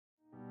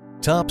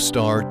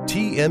Topstar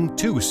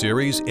TMII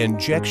series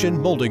injection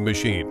molding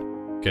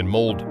machine can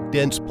mold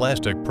dense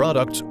plastic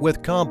products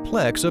with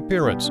complex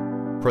appearance,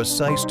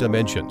 precise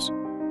dimensions,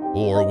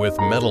 or with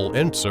metal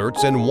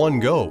inserts in one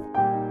go.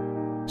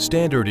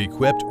 Standard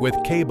equipped with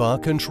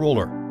KEBA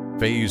controller,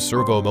 phase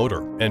servo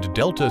motor, and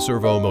delta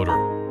servo motor,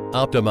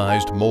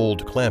 optimized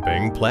mold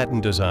clamping platen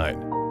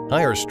design,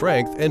 higher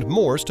strength and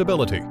more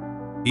stability.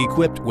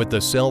 Equipped with the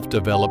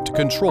self-developed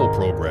control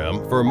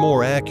program for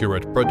more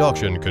accurate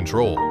production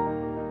control.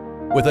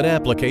 With an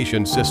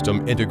application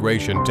system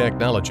integration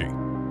technology,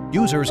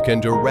 users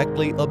can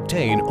directly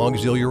obtain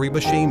auxiliary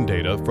machine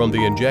data from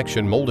the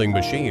injection molding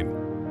machine.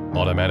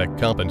 Automatic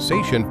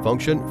compensation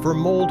function for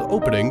mold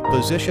opening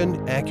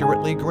position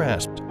accurately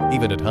grasped,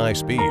 even at high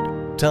speed.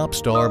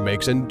 Topstar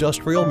makes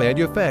industrial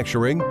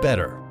manufacturing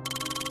better.